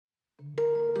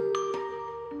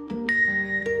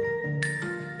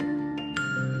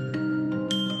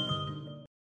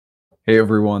Hey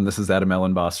everyone, this is Adam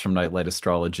Ellenboss from Nightlight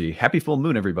Astrology. Happy full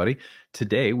moon, everybody.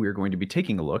 Today we are going to be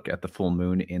taking a look at the full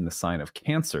moon in the sign of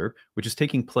Cancer, which is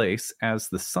taking place as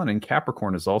the sun in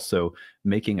Capricorn is also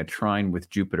making a trine with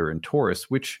Jupiter in Taurus,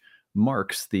 which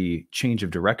marks the change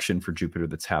of direction for Jupiter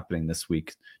that's happening this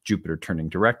week, Jupiter turning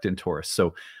direct in Taurus.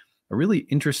 So, a really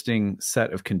interesting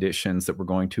set of conditions that we're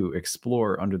going to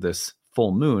explore under this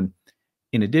full moon.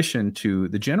 In addition to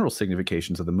the general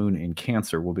significations of the moon in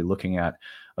Cancer, we'll be looking at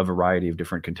a variety of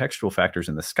different contextual factors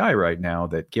in the sky right now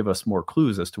that give us more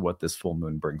clues as to what this full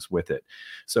moon brings with it.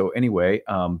 So, anyway,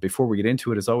 before we get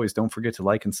into it, as always, don't forget to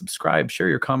like and subscribe. Share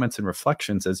your comments and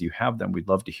reflections as you have them. We'd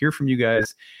love to hear from you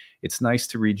guys. It's nice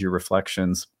to read your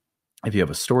reflections. If you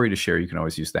have a story to share, you can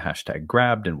always use the hashtag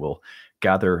grabbed, and we'll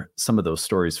gather some of those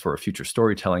stories for a future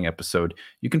storytelling episode.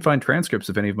 You can find transcripts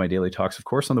of any of my daily talks, of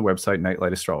course, on the website,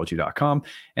 nightlightastrology.com.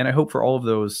 And I hope for all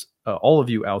of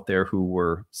you out there who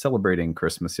were celebrating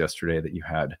Christmas yesterday, that you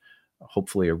had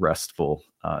hopefully a restful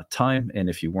time. And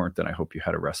if you weren't, then I hope you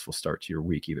had a restful start to your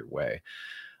week either way.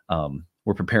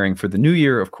 We're preparing for the new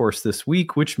year, of course, this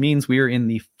week, which means we are in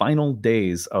the final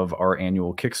days of our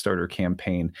annual Kickstarter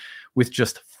campaign with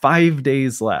just 5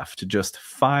 days left, just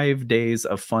 5 days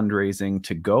of fundraising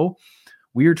to go.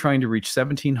 We are trying to reach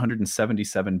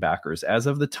 1,777 backers. As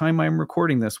of the time I'm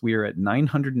recording this, we are at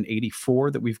 984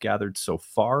 that we've gathered so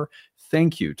far.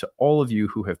 Thank you to all of you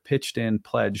who have pitched in,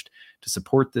 pledged to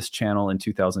support this channel in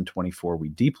 2024. We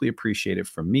deeply appreciate it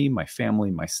from me, my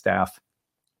family, my staff.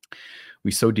 We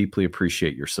so deeply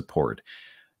appreciate your support.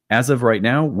 As of right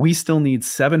now, we still need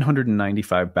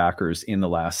 795 backers in the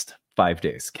last 5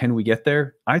 days. Can we get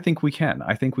there? I think we can.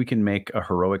 I think we can make a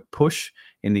heroic push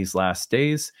in these last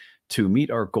days to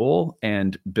meet our goal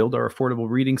and build our affordable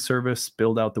reading service,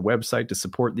 build out the website to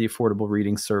support the affordable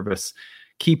reading service,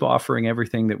 keep offering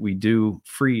everything that we do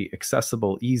free,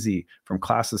 accessible, easy, from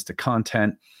classes to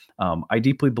content. I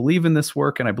deeply believe in this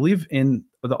work, and I believe in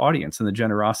the audience and the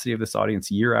generosity of this audience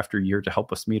year after year to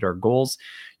help us meet our goals.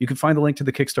 You can find the link to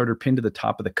the Kickstarter pinned to the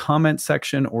top of the comment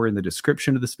section or in the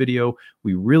description of this video.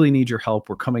 We really need your help.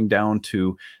 We're coming down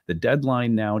to the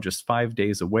deadline now, just 5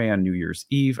 days away on New Year's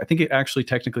Eve. I think it actually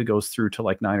technically goes through to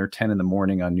like 9 or 10 in the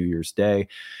morning on New Year's Day.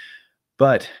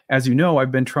 But as you know,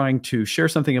 I've been trying to share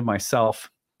something of myself.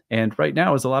 And right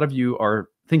now, as a lot of you are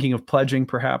thinking of pledging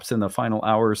perhaps in the final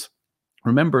hours,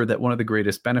 remember that one of the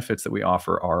greatest benefits that we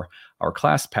offer are our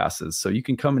class passes. So you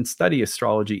can come and study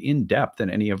astrology in depth in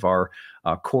any of our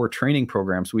core training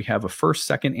programs. We have a first,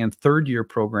 second, and third year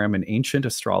program in ancient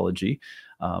astrology.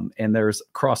 And there's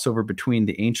crossover between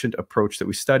the ancient approach that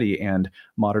we study and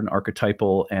modern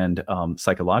archetypal and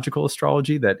psychological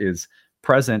astrology that is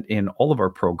present in all of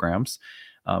our programs.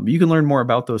 You can learn more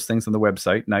about those things on the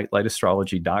website,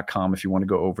 nightlightastrology.com, if you want to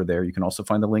go over there. You can also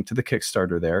find the link to the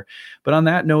Kickstarter there. But on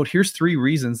that note, here's 3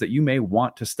 reasons that you may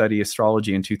want to study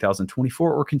astrology in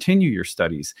 2024 or continue your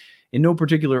studies. In no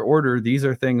particular order, these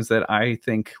are things that I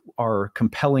think are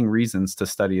compelling reasons to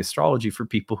study astrology for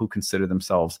people who consider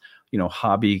themselves,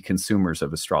 hobby consumers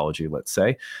of astrology, let's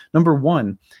say. Number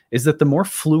 1 is that the more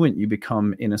fluent you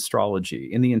become in astrology,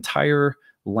 in the entire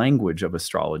language of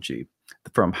astrology,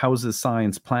 from houses,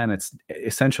 signs, planets,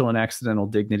 essential and accidental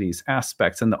dignities,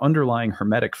 aspects, and the underlying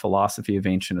hermetic philosophy of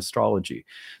ancient astrology,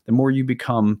 the more you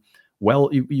become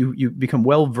you become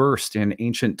well versed in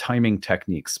ancient timing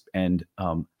techniques and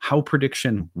how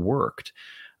prediction worked.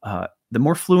 The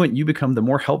more fluent you become, the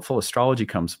more helpful astrology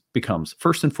becomes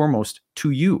first and foremost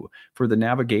to you for the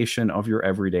navigation of your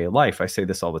everyday life. I say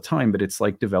this all the time, but it's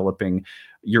like developing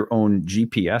your own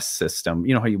GPS system.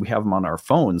 You know how we have them on our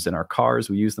phones and our cars,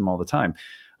 we use them all the time.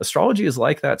 Astrology is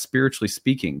like that, spiritually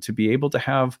speaking, to be able to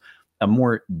have a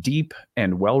more deep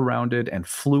and well-rounded and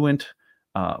fluent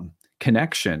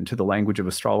connection to the language of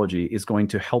astrology is going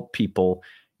to help people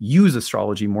use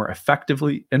astrology more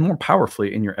effectively and more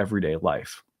powerfully in your everyday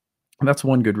life. And that's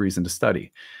one good reason to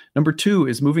study. Number 2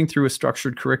 is moving through a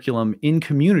structured curriculum in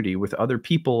community with other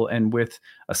people and with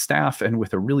a staff and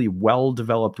with a really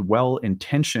well-developed,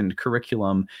 well-intentioned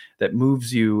curriculum that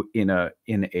moves you in an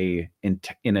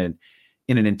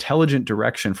intelligent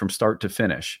direction from start to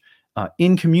finish.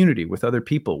 In community with other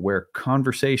people, where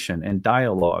conversation and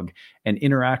dialogue and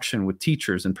interaction with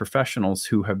teachers and professionals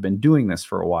who have been doing this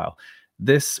for a while.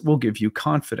 This will give you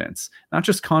confidence, not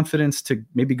just confidence to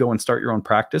maybe go and start your own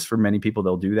practice. For many people,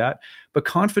 they'll do that, but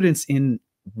confidence in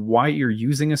why you're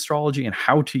using astrology and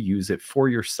how to use it for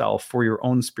yourself, for your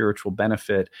own spiritual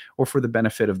benefit, or for the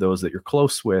benefit of those that you're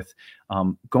close with.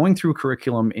 Going through a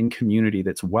curriculum in community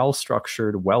that's well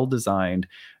structured, well designed,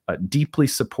 deeply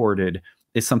supported,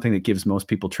 is something that gives most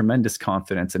people tremendous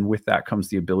confidence. And with that comes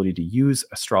the ability to use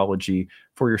astrology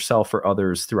for yourself or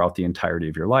others throughout the entirety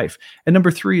of your life. And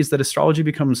number 3 is that astrology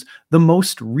becomes the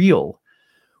most real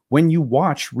when you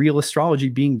watch real astrology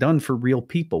being done for real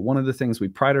people. One of the things we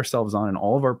pride ourselves on in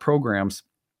all of our programs,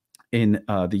 in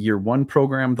the year 1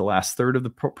 program, the last third of the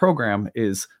program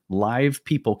is live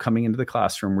people coming into the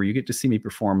classroom where you get to see me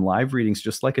perform live readings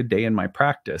just like a day in my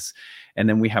practice. And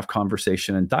then we have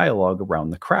conversation and dialogue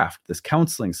around the craft, this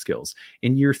counseling skills.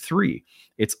 In year 3,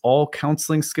 it's all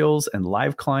counseling skills and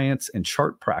live clients and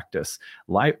chart practice,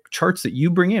 live charts that you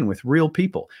bring in with real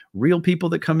people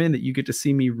that come in that you get to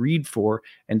see me read for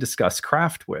and discuss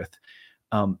craft with.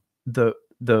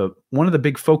 The one of the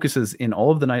big focuses in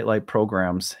all of the Nightlight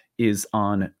programs is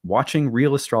on watching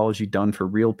real astrology done for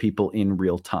real people in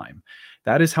real time.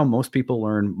 That is how most people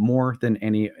learn more than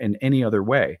any other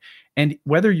way. And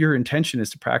whether your intention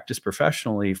is to practice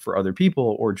professionally for other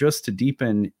people or just to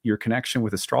deepen your connection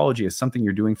with astrology as something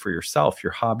you're doing for yourself,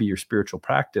 your hobby, your spiritual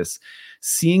practice,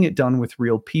 seeing it done with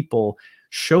real people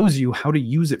shows you how to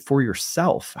use it for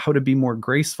yourself, how to be more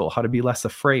graceful, how to be less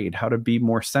afraid, how to be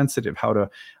more sensitive, how to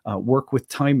work with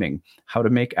timing, how to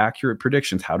make accurate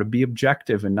predictions, how to be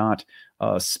objective and not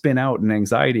spin out in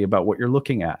anxiety about what you're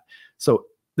looking at. So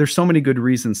there's so many good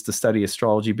reasons to study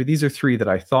astrology, but these are 3 that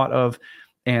I thought of,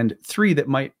 and 3 that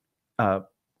might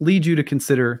lead you to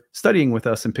consider studying with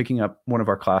us and picking up one of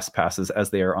our class passes, as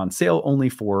they are on sale only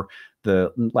for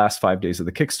the last 5 days of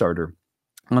the Kickstarter.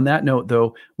 On that note,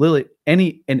 though, Lily,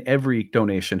 any and every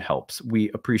donation helps. We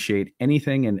appreciate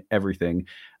anything and everything,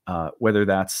 whether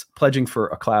that's pledging for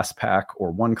a class pack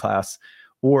or one class,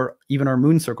 or even our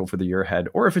Moon Circle for the year ahead,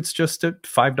 or if it's just a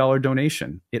 $5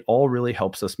 donation. It all really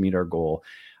helps us meet our goal.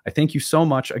 I thank you so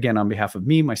much, again, on behalf of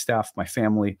me, my staff, my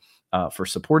family, for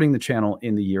supporting the channel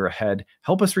in the year ahead.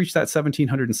 Help us reach that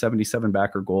 1,777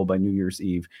 backer goal by New Year's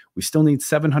Eve. We still need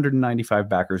 795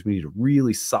 backers. We need a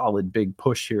really solid big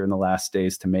push here in the last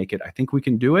days to make it. I think we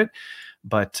can do it,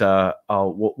 but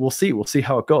we'll see. We'll see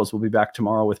how it goes. We'll be back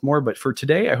tomorrow with more. But for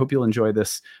today, I hope you'll enjoy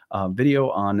this video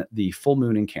on the full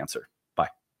moon in Cancer. Bye.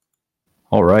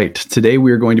 All right, today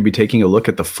we are going to be taking a look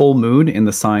at the full moon in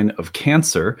the sign of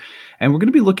Cancer, and we're going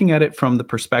to be looking at it from the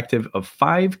perspective of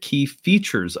 5 key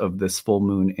features of this full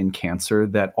moon in Cancer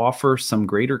that offer some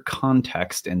greater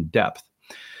context and depth.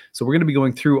 So we're going to be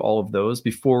going through all of those.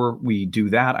 Before we do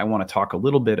that, I want to talk a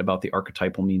little bit about the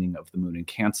archetypal meaning of the moon in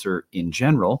Cancer in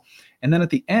general. And then at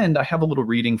the end, I have a little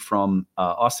reading from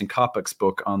Austin Kopek's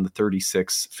book on the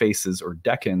 36 faces or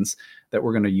decans that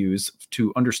we're going to use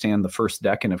to understand the first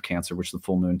decan of Cancer, which the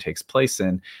full moon takes place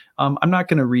in. I'm not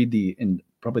going to read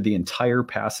probably the entire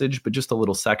passage, but just a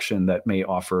little section that may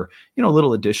offer, a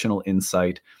little additional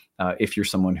insight if you're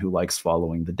someone who likes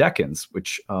following the decans,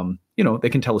 which, they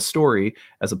can tell a story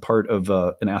as a part of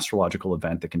an astrological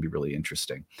event that can be really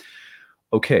interesting.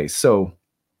 Okay, so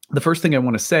the first thing I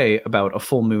want to say about a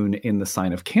full moon in the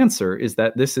sign of Cancer is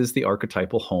that this is the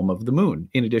archetypal home of the moon.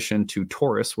 In addition to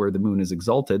Taurus, where the moon is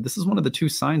exalted, this is one of the 2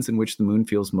 signs in which the moon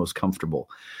feels most comfortable.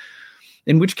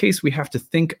 In which case, we have to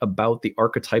think about the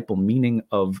archetypal meaning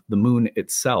of the moon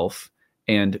itself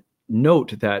and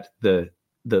note that the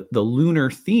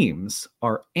lunar themes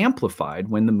are amplified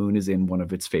when the moon is in one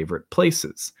of its favorite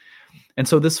places. And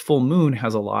so this full moon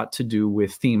has a lot to do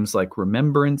with themes like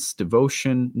remembrance,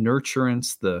 devotion,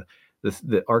 nurturance,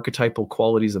 the archetypal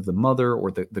qualities of the mother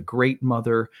or the great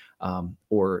mother,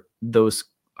 or those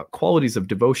qualities of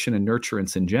devotion and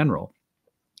nurturance in general.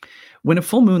 When a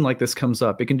full moon like this comes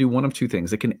up, it can do one of 2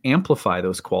 things. It can amplify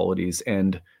those qualities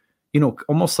and,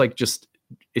 almost like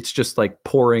it's just like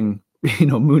pouring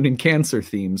moon and Cancer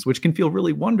themes, which can feel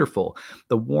really wonderful.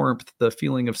 The warmth, the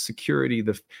feeling of security,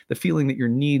 the feeling that your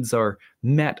needs are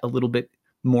met a little bit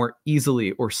more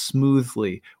easily or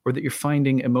smoothly, or that you're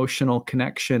finding emotional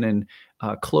connection and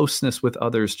closeness with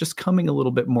others just coming a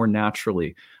little bit more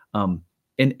naturally.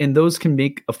 And those can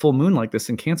make a full moon like this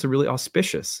in Cancer really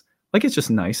auspicious. Like, it's just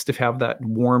nice to have that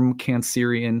warm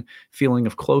Cancerian feeling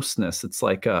of closeness. It's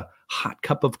like a hot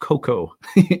cup of cocoa,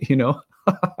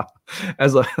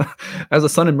 as a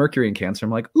Sun and Mercury in Cancer,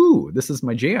 I'm like, ooh, this is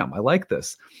my jam. I like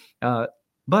this.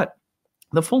 But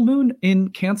the full moon in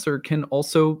Cancer can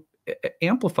also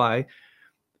amplify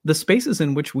the spaces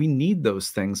in which we need those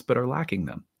things but are lacking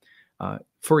them.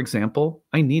 For example,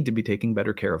 I need to be taking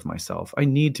better care of myself. I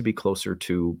need to be closer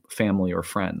to family or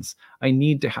friends. I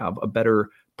need to have a better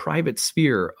private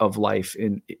sphere of life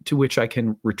to which I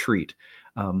can retreat.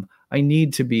 I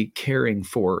need to be caring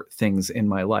for things in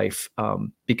my life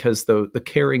because the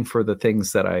caring for the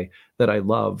things that I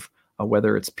love,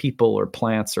 whether it's people or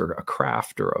plants or a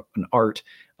craft or an art,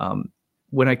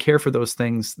 when I care for those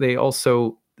things, they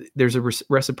also, there's a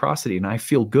reciprocity, and I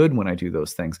feel good when I do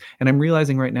those things. And I'm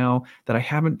realizing right now that I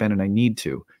haven't been, and I need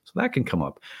to. So that can come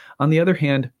up. On the other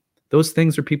hand, those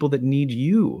things are people that need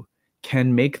you,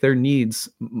 can make their needs,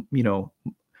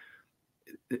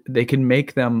 they can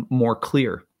make them more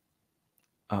clear.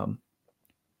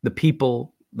 The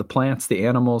people, the plants, the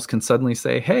animals can suddenly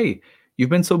say, hey, you've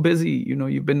been so busy,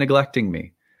 you've been neglecting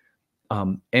me.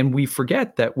 And we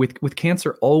forget that with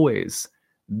cancer, always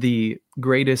the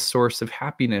greatest source of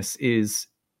happiness is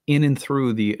in and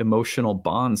through the emotional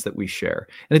bonds that we share.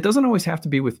 And it doesn't always have to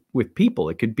be with people.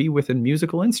 It could be with a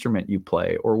musical instrument you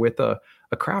play, or with a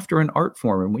craft or an art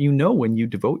form. And when you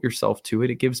devote yourself to it,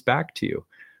 it gives back to you.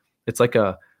 It's like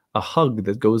a hug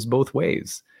that goes both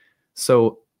ways.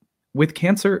 So with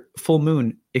Cancer full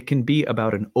moon, it can be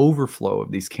about an overflow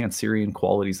of these Cancerian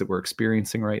qualities that we're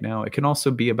experiencing right now. It can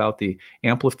also be about the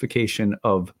amplification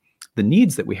of the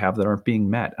needs that we have that aren't being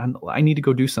met. I need to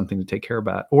go do something to take care of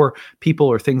that. Or people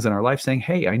or things in our life saying,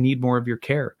 hey, I need more of your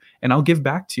care, and I'll give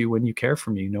back to you when you care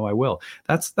for me. I will.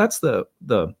 That's the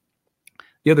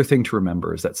other thing to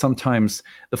remember, is that sometimes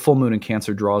the full moon in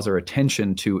Cancer draws our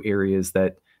attention to areas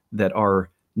that are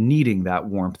needing that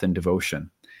warmth and devotion.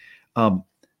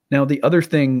 Now, the other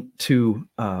thing to,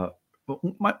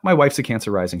 my wife's a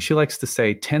Cancer rising. She likes to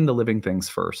say, tend the living things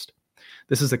first.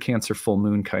 This is a Cancer full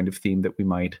moon kind of theme that we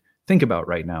might think about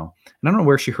right now. And I don't know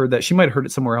where she heard that. She might have heard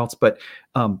it somewhere else, but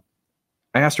I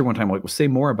asked her one time, well, say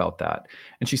more about that.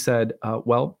 And she said,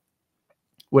 well,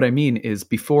 what I mean is,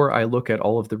 before I look at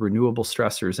all of the renewable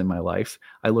stressors in my life,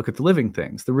 I look at the living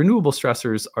things. The renewable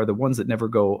stressors are the ones that never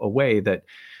go away, that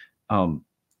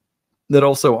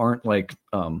also aren't like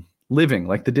living,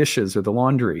 like the dishes or the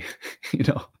laundry.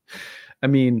 I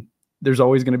mean, there's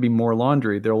always going to be more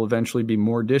laundry. There'll eventually be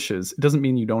more dishes. It doesn't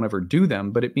mean you don't ever do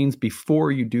them, but it means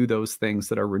before you do those things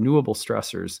that are renewable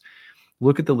stressors,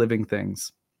 look at the living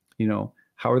things.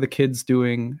 How are the kids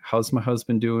doing? How's my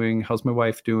husband doing? How's my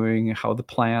wife doing? How are the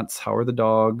plants? How are the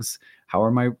dogs? How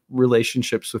are my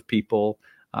relationships with people?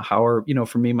 How are,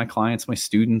 for me, my clients, my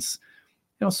students,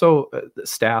 so the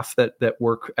staff that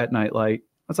work at Nightlight.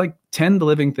 It's like, tend the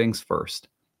living things first.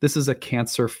 This is a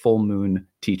Cancer full moon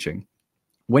teaching.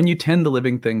 When you tend the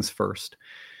living things first,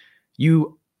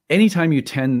 anytime you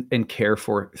tend and care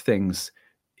for things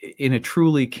in a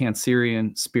truly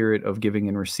Cancerian spirit of giving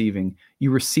and receiving,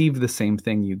 you receive the same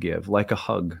thing you give, like a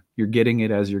hug. You're getting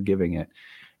it as you're giving it.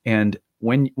 And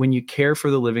when you care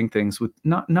for the living things with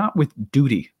not with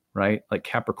duty, right? Like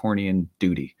Capricornian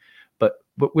duty, but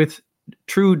with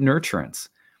true nurturance,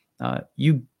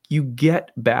 you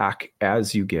get back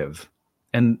as you give.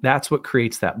 And that's what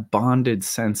creates that bonded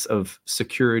sense of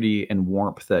security and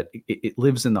warmth, that it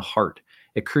lives in the heart.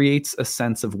 It creates a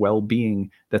sense of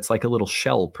well-being that's like a little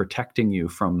shell protecting you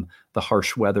from the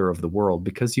harsh weather of the world,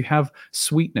 because you have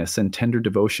sweetness and tender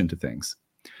devotion to things.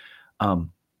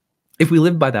 If we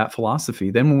live by that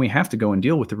philosophy, then when we have to go and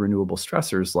deal with the renewable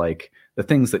stressors, like the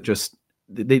things that just,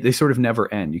 they sort of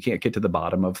never end, you can't get to the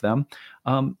bottom of them,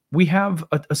 we have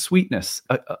a sweetness,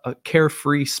 a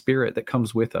carefree spirit that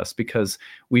comes with us, because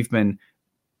we've been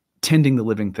tending the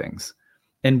living things.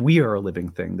 And we are a living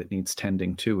thing that needs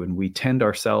tending too. And we tend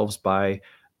ourselves by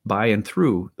and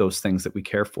through those things that we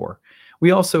care for. We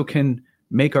also can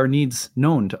make our needs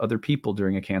known to other people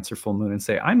during a Cancer full moon and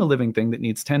say, I'm a living thing that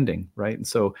needs tending, right? And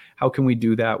so how can we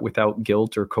do that without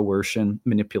guilt or coercion,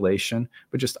 manipulation,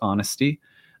 but just honesty?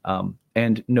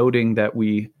 And noting that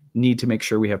we need to make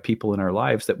sure we have people in our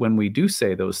lives that when we do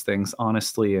say those things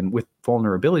honestly and with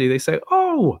vulnerability, they say,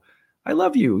 oh, I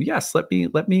love you. Yes,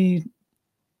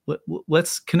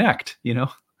 let's connect,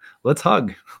 let's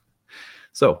hug.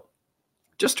 So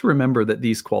just to remember that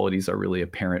these qualities are really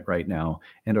apparent right now,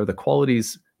 and are the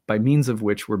qualities by means of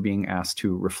which we're being asked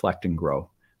to reflect and grow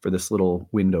for this little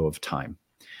window of time.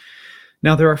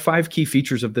 Now, there are 5 key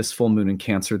features of this full moon in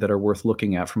Cancer that are worth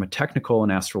looking at from a technical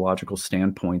and astrological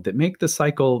standpoint, that make the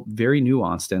cycle very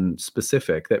nuanced and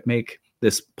specific, that make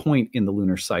this point in the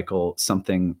lunar cycle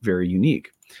something very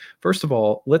unique. First of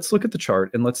all, let's look at the chart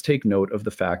and let's take note of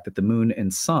the fact that the moon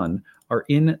and sun are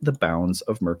in the bounds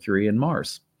of Mercury and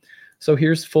Mars. So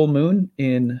here's full moon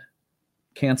in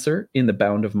Cancer in the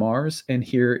bound of Mars, and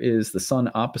here is the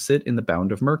sun opposite in the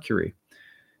bound of Mercury.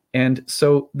 And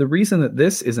so the reason that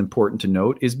this is important to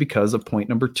note is because of point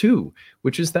number 2,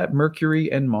 which is that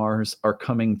Mercury and Mars are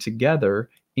coming together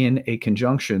in a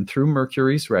conjunction through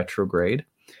Mercury's retrograde,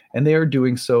 and they are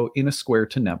doing so in a square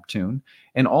to Neptune,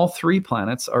 and all 3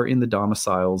 planets are in the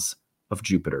domiciles of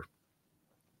Jupiter.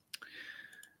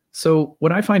 So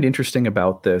what I find interesting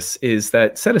about this is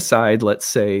that, set aside, let's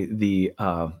say, the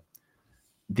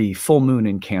the full moon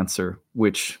in Cancer,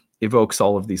 which evokes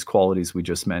all of these qualities we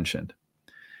just mentioned.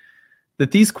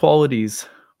 That these qualities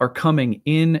are coming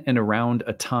in and around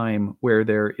a time where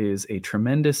there is a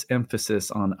tremendous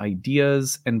emphasis on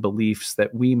ideas and beliefs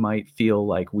that we might feel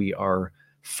like we are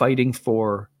fighting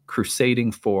for,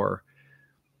 crusading for.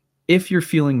 If you're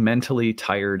feeling mentally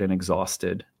tired and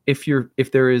exhausted,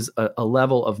 if there is a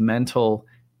level of mental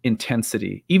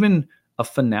intensity, even a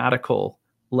fanatical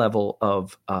level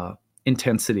of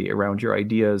intensity around your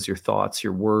ideas, your thoughts,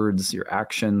 your words, your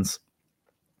actions,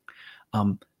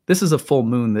 this is a full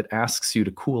moon that asks you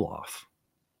to cool off.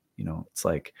 It's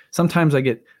like sometimes I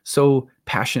get so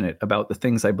passionate about the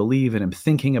things I believe and am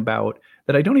thinking about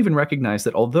that I don't even recognize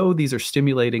that although these are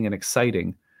stimulating and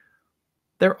exciting,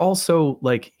 they're also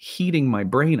like heating my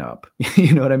brain up.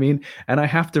 You know what I mean? And I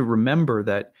have to remember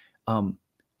that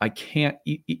I can't,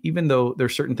 even though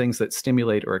there's certain things that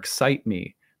stimulate or excite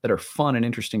me that are fun and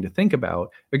interesting to think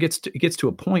about, it gets to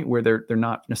a point where they're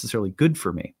not necessarily good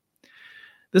for me.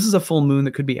 This is a full moon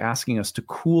that could be asking us to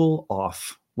cool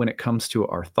off when it comes to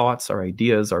our thoughts, our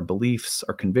ideas, our beliefs,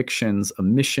 our convictions, a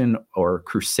mission or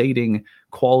crusading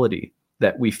quality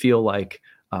that we feel like,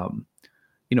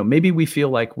 maybe we feel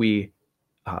like we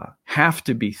have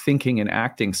to be thinking and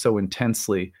acting so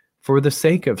intensely for the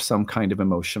sake of some kind of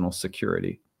emotional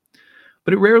security.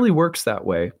 But it rarely works that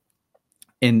way.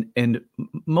 And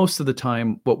most of the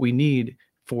time, what we need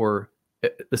for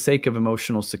the sake of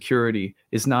emotional security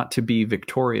is not to be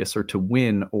victorious or to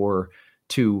win or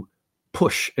to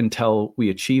push until we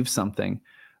achieve something,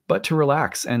 but to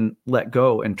relax and let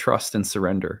go and trust and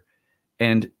surrender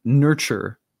and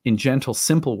nurture in gentle,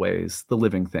 simple ways the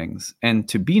living things and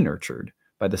to be nurtured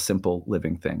by the simple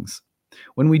living things.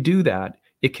 When we do that,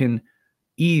 it can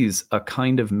ease a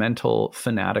kind of mental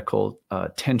fanatical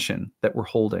tension that we're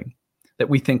holding, that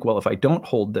we think, well, if I don't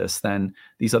hold this, then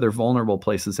these other vulnerable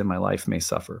places in my life may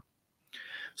suffer.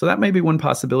 So that may be one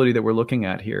possibility that we're looking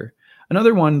at here.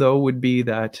 Another one, though, would be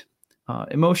that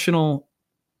emotional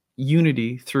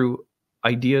unity through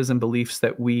ideas and beliefs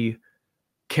that we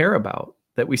care about,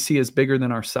 that we see as bigger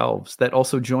than ourselves, that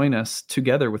also join us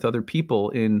together with other people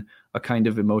in a kind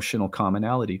of emotional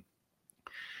commonality.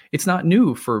 It's not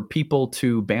new for people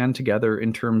to band together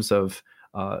in terms of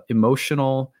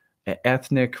emotional,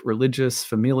 ethnic, religious,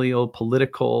 familial,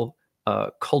 political,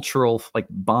 cultural like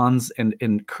bonds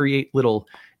and create little,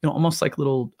 almost like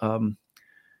little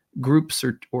groups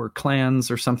or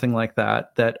clans or something like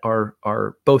that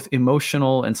are both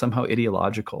emotional and somehow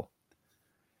ideological.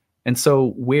 And so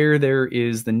where there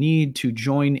is the need to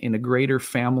join in a greater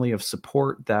family of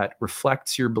support that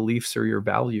reflects your beliefs or your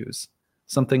values,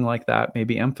 something like that may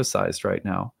be emphasized right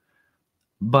now.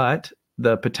 But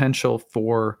the potential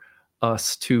for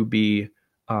us to be,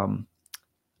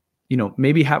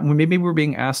 maybe we're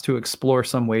being asked to explore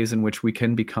some ways in which we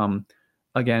can become,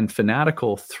 again,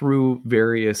 fanatical through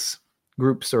various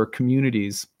groups or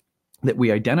communities that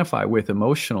we identify with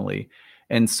emotionally.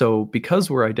 And so because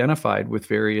we're identified with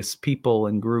various people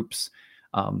and groups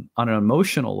on an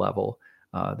emotional level,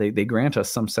 they grant us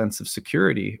some sense of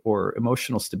security or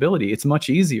emotional stability. It's much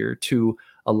easier to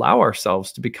allow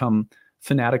ourselves to become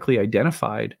fanatically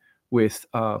identified with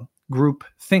group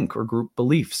think or group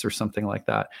beliefs or something like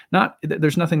that.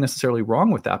 There's nothing necessarily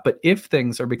wrong with that, but if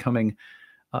things are becoming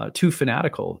too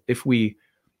fanatical, if we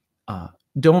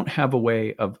don't have a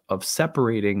way of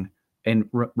separating and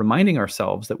reminding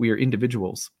ourselves that we are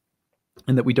individuals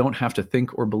and that we don't have to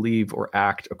think or believe or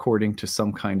act according to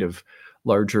some kind of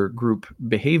larger group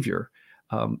behavior,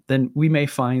 then we may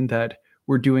find that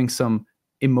we're doing some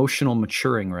emotional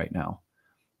maturing right now,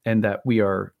 and that we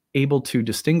are able to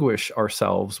distinguish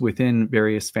ourselves within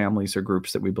various families or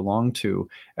groups that we belong to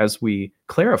as we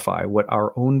clarify what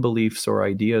our own beliefs or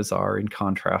ideas are in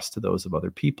contrast to those of other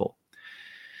people.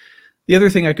 The other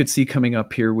thing I could see coming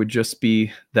up here would just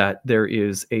be that there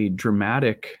is a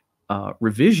dramatic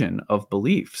revision of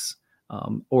beliefs,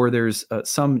 or there's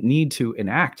some need to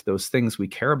enact those things we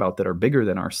care about that are bigger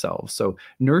than ourselves. So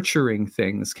nurturing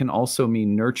things can also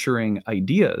mean nurturing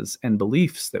ideas and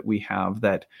beliefs that we have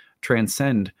that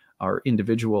transcend our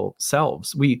individual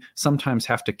selves. We sometimes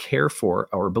have to care for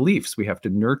our beliefs. We have to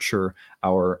nurture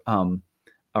our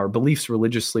beliefs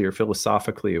religiously or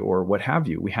philosophically or what have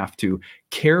you. We have to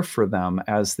care for them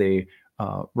as they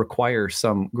require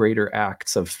some greater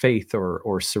acts of faith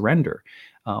or surrender.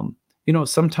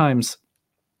 Sometimes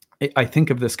I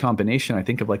think of this combination. I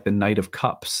think of like the Knight of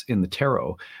Cups in the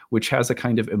tarot, which has a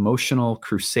kind of emotional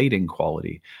crusading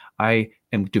quality. I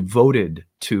am devoted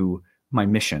to my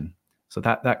mission. So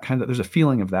that kind of, there's a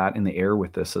feeling of that in the air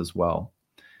with this as well.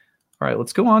 All right,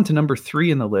 let's go on to number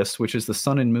 3 in the list, which is the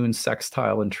Sun and Moon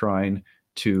sextile and trine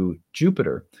to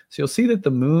Jupiter. So you'll see that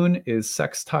the moon is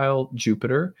sextile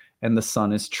Jupiter and the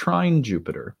sun is trine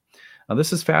Jupiter. Now,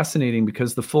 this is fascinating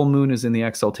because the full moon is in the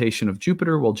exaltation of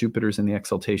Jupiter, while Jupiter is in the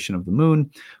exaltation of the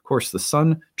moon. Of course, the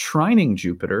sun trining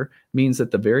Jupiter means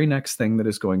that the very next thing that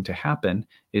is going to happen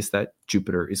is that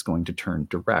Jupiter is going to turn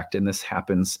direct, and this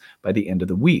happens by the end of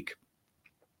the week.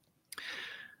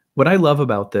 What I love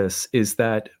about this is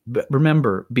that,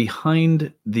 remember,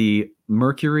 behind the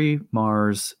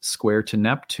Mercury-Mars square to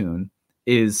Neptune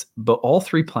is all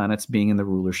three planets being in the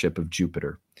rulership of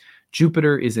Jupiter.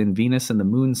 Jupiter is in Venus and the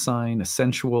moon sign, a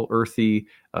sensual, earthy,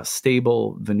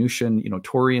 stable Venusian,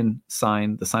 Taurian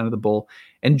sign, the sign of the bull,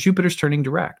 and Jupiter's turning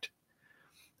direct.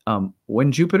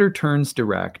 When Jupiter turns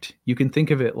direct, you can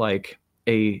think of it like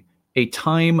a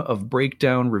time of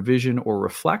breakdown, revision, or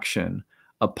reflection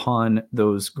upon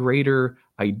those greater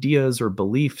ideas or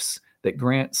beliefs that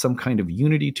grant some kind of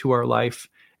unity to our life.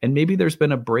 And maybe there's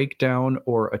been a breakdown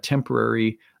or a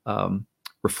temporary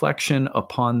reflection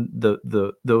upon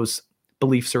those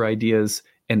beliefs or ideas,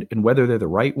 and whether they're the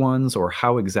right ones or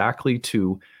how exactly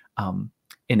to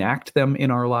enact them in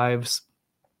our lives.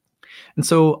 And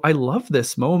so I love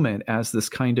this moment as this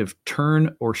kind of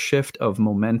turn or shift of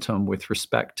momentum with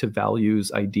respect to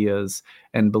values, ideas,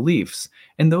 and beliefs,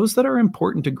 and those that are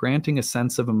important to granting a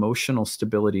sense of emotional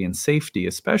stability and safety,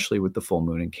 especially with the full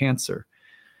moon in Cancer.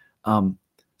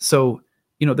 So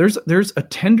there's a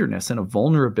tenderness and a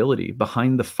vulnerability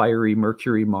behind the fiery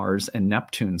Mercury, Mars, and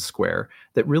Neptune square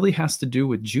that really has to do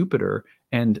with Jupiter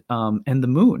and the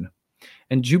moon.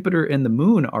 And Jupiter and the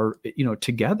moon are,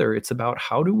 together. It's about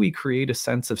how do we create a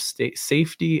sense of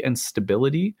safety and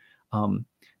stability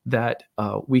that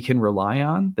we can rely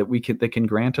on, that can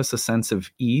grant us a sense of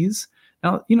ease.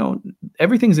 Now,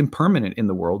 everything's impermanent in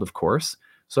the world, of course,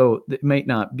 so it might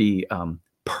not be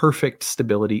perfect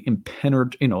stability,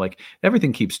 impenetrable, like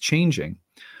everything keeps changing.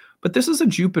 But this is a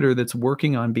Jupiter that's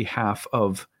working on behalf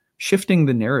of shifting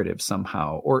the narrative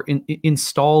somehow, or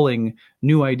installing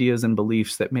new ideas and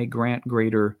beliefs that may grant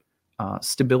greater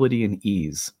stability and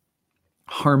ease,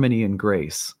 harmony and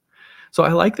grace. So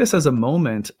I like this as a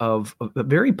moment of a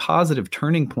very positive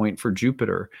turning point for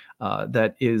Jupiter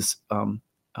that is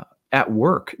at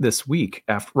work this week,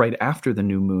 right after the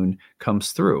new moon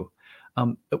comes through.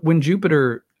 When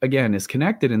Jupiter, again, is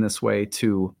connected in this way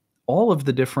to all of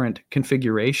the different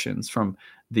configurations, from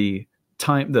the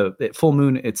full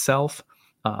moon itself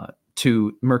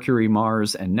to Mercury,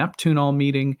 Mars, and Neptune all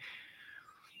meeting.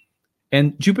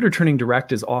 And Jupiter turning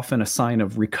direct is often a sign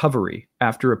of recovery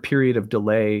after a period of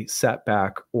delay,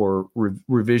 setback, or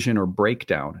revision or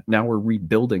breakdown. Now we're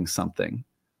rebuilding something.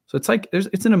 So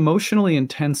it's an emotionally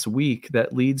intense week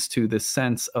that leads to this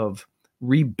sense of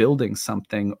rebuilding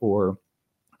something, or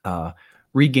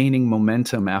regaining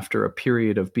momentum after a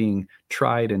period of being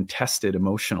tried and tested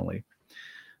emotionally.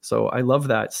 So I love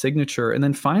that signature. And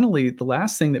then finally, the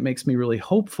last thing that makes me really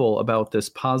hopeful about this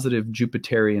positive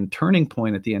Jupiterian turning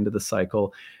point at the end of the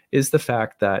cycle is the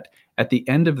fact that at the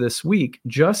end of this week,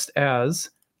 just as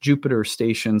Jupiter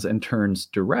stations and turns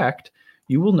direct,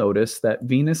 you will notice that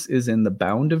Venus is in the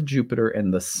bound of Jupiter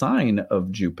and the sign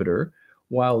of Jupiter,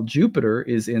 while Jupiter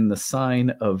is in the sign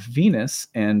of Venus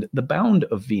and the bound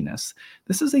of Venus.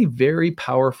 This is a very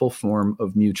powerful form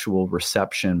of mutual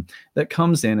reception that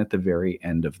comes in at the very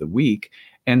end of the week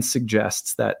and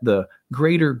suggests that the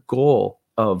greater goal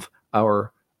of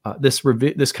our this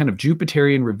kind of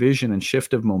Jupiterian revision and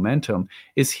shift of momentum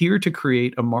is here to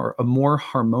create a more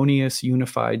harmonious,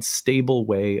 unified, stable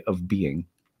way of being.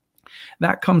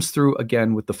 That comes through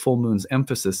again with the full moon's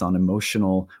emphasis on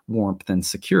emotional warmth and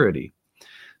security.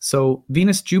 So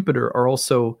Venus, Jupiter are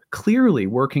also clearly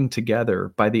working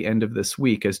together by the end of this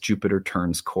week as Jupiter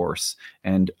turns course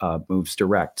and moves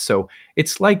direct. So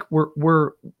it's like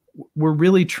we're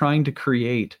really trying to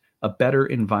create a better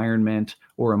environment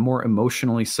or a more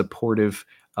emotionally supportive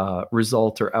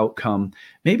result or outcome,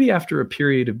 maybe after a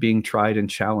period of being tried and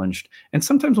challenged. And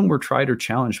sometimes when we're tried or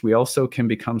challenged, we also can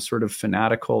become sort of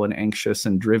fanatical and anxious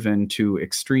and driven to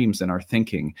extremes in our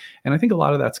thinking. And I think a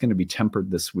lot of that's going to be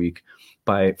tempered this week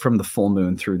from the full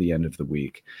moon through the end of the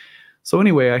week. So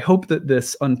anyway, I hope that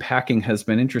this unpacking has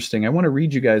been interesting. I want to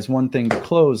read you guys one thing to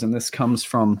close, and this comes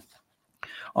from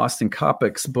Austin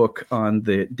Kopic's book on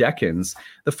the decans.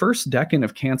 The first decan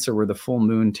of Cancer, where the full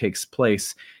moon takes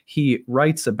place, he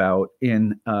writes about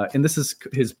and this is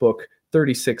his book,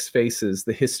 36 Faces,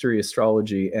 The History,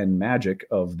 Astrology, and Magic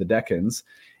of the Decans.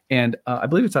 And I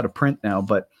believe it's out of print now,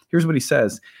 but here's what he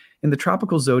says. In the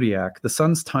tropical zodiac, the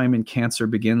sun's time in Cancer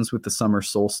begins with the summer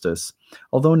solstice.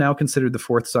 Although now considered the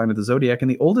fourth sign of the zodiac, in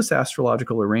the oldest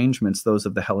astrological arrangements, those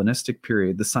of the Hellenistic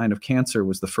period, the sign of Cancer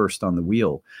was the first on the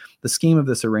wheel. The scheme of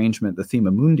this arrangement, the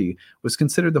Thema Mundi, was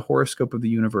considered the horoscope of the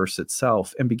universe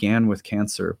itself and began with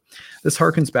Cancer. This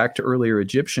harkens back to earlier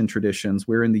Egyptian traditions,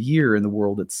 wherein the year and the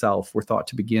world itself were thought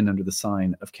to begin under the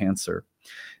sign of Cancer.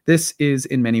 This is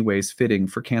in many ways fitting,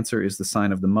 for Cancer is the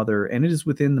sign of the mother, and it is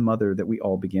within the mother that we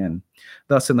all begin.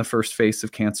 Thus, in the first face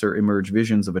of Cancer emerge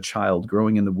visions of a child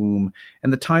growing in the womb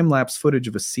and the time-lapse footage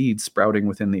of a seed sprouting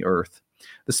within the earth.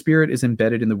 The spirit is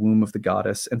embedded in the womb of the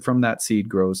goddess, and from that seed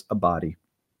grows a body.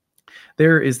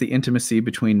 There is the intimacy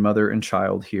between mother and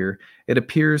child here. It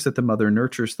appears that the mother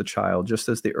nurtures the child just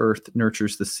as the earth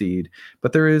nurtures the seed,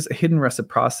 but there is a hidden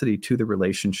reciprocity to the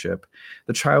relationship.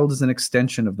 The child is an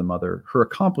extension of the mother, her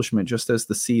accomplishment just as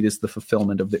the seed is the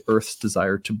fulfillment of the earth's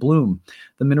desire to bloom,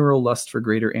 the mineral lust for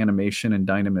greater animation and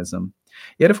dynamism.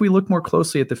 Yet if we look more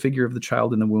closely at the figure of the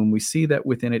child in the womb, we see that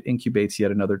within it incubates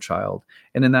yet another child,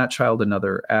 and in that child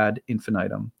another, ad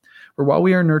infinitum. For while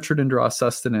we are nurtured and draw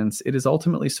sustenance, it is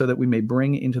ultimately so that we may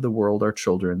bring into the world our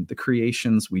children, the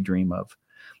creations we dream of.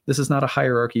 This is not a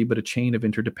hierarchy, but a chain of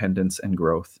interdependence and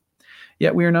growth.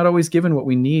 Yet we are not always given what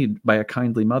we need by a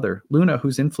kindly mother. Luna,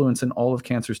 whose influence in all of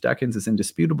Cancer's decans is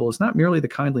indisputable, is not merely the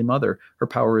kindly mother. Her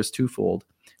power is twofold.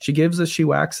 She gives as she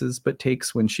waxes, but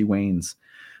takes when she wanes.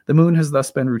 The moon has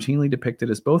thus been routinely depicted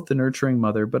as both the nurturing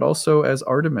mother, but also as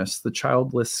Artemis, the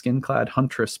childless, skin-clad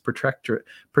huntress,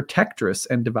 protectress,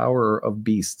 and devourer of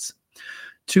beasts.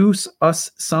 To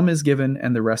us, some is given,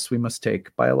 and the rest we must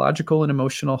take. Biological and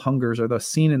emotional hungers are thus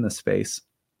seen in this face.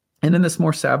 And in this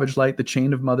more savage light, the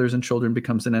chain of mothers and children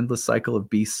becomes an endless cycle of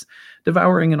beasts,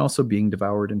 devouring and also being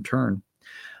devoured in turn.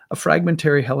 A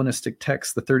fragmentary Hellenistic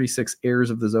text, the 36 heirs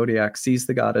of the zodiac, sees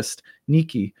the goddess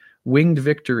Nike, winged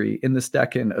victory, in this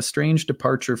decan, a strange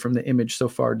departure from the image so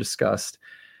far discussed.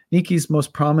 Nike's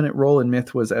most prominent role in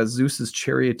myth was as Zeus's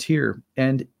charioteer,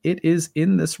 and it is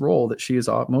in this role that she is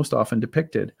most often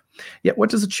depicted. Yet what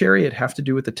does a chariot have to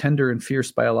do with the tender and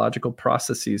fierce biological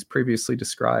processes previously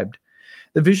described?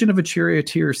 The vision of a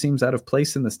charioteer seems out of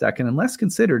place in this decan and less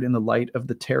considered in the light of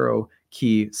the tarot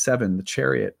key 7, the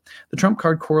chariot. The trump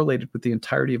card correlated with the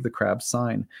entirety of the crab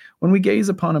sign. When we gaze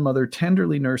upon a mother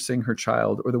tenderly nursing her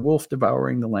child or the wolf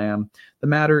devouring the lamb, the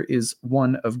matter is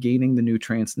one of gaining the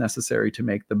nutrients necessary to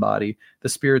make the body, the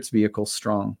spirit's vehicle,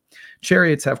 strong.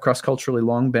 Chariots have cross-culturally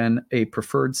long been a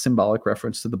preferred symbolic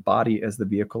reference to the body as the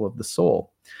vehicle of the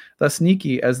soul. Thus,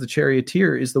 Nike, as the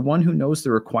charioteer, is the one who knows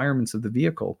the requirements of the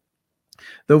vehicle.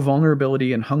 Though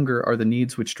vulnerability and hunger are the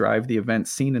needs which drive the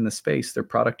events seen in the space, their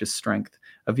product is strength,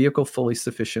 a vehicle fully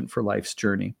sufficient for life's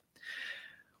journey.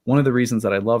 One of the reasons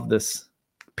that I love this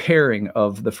pairing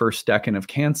of the first decan of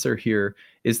Cancer here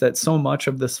is that so much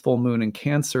of this full moon in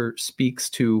Cancer speaks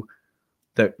to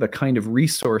the kind of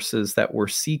resources that we're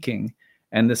seeking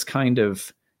and this kind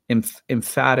of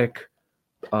emphatic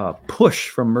push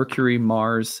from Mercury,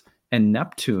 Mars, and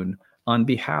Neptune on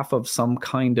behalf of some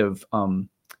kind of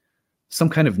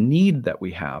need that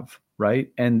we have, right?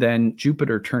 And then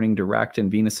Jupiter turning direct and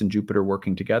Venus and Jupiter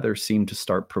working together seem to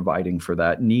start providing for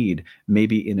that need,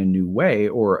 maybe in a new way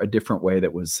or a different way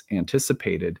that was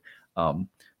anticipated.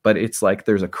 But it's like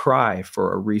there's a cry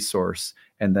for a resource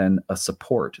and then a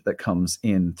support that comes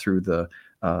in through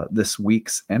this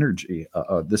week's energy,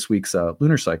 this week's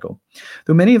lunar cycle.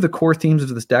 Though many of the core themes of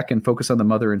this decan focus on the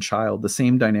mother and child, the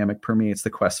same dynamic permeates the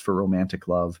quest for romantic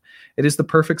love. It is the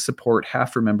perfect support,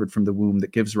 half remembered from the womb,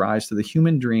 that gives rise to the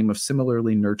human dream of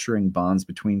similarly nurturing bonds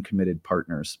between committed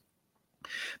partners.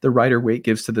 The Rider-Waite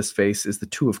gives to this face is the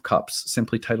Two of Cups,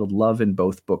 simply titled Love in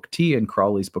both Book T and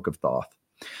Crowley's Book of Thoth.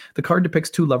 The card depicts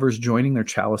two lovers joining their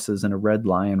chalices and a red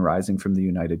lion rising from the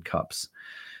united cups.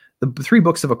 The three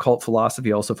books of occult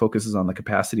philosophy also focuses on the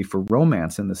capacity for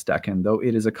romance in this decan, though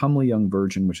it is a comely young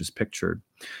virgin which is pictured.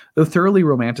 Though thoroughly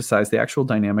romanticized, the actual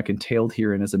dynamic entailed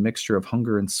herein is a mixture of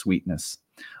hunger and sweetness.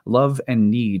 Love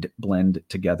and need blend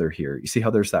together here. You see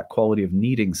how there's that quality of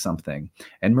needing something,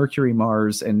 and Mercury,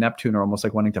 Mars, and Neptune are almost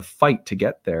like wanting to fight to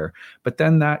get there, but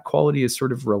then that quality is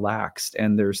sort of relaxed,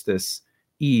 and there's this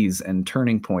ease and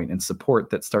turning point and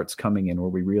support that starts coming in where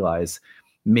we realize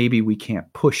maybe we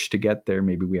can't push to get there.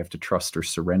 Maybe we have to trust or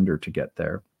surrender to get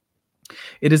there.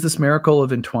 It is this miracle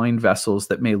of entwined vessels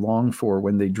that may long for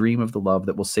when they dream of the love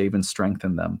that will save and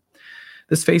strengthen them.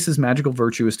 This face's magical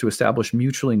virtue is to establish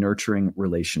mutually nurturing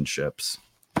relationships.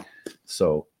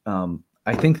 So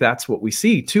I think that's what we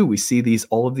see too. We see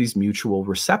all of these mutual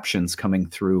receptions coming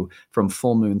through from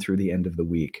full moon through the end of the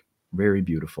week. Very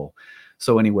beautiful.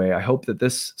 So anyway, I hope that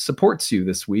this supports you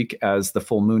this week as the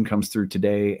full moon comes through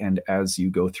today and as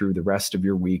you go through the rest of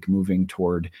your week moving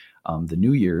toward the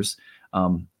New Year's.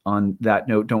 On that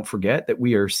note, don't forget that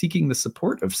we are seeking the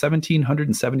support of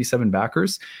 1,777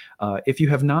 backers. If you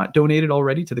have not donated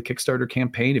already to the Kickstarter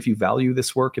campaign, if you value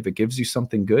this work, if it gives you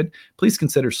something good, please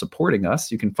consider supporting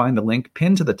us. You can find the link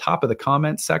pinned to the top of the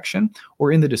comments section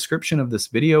or in the description of this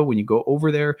video. When you go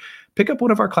over there, pick up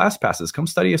one of our class passes. Come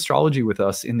study astrology with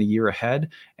us in the year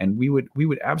ahead, and we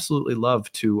would absolutely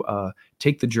love to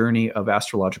take the journey of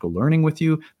astrological learning with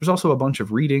you. There's also a bunch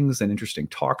of readings and interesting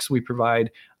talks we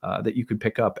provide that you could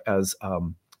pick up as a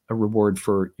reward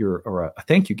for your, or a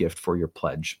thank you gift for your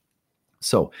pledge.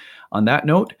 So on that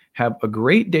note, have a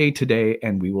great day today,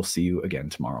 and we will see you again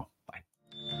tomorrow.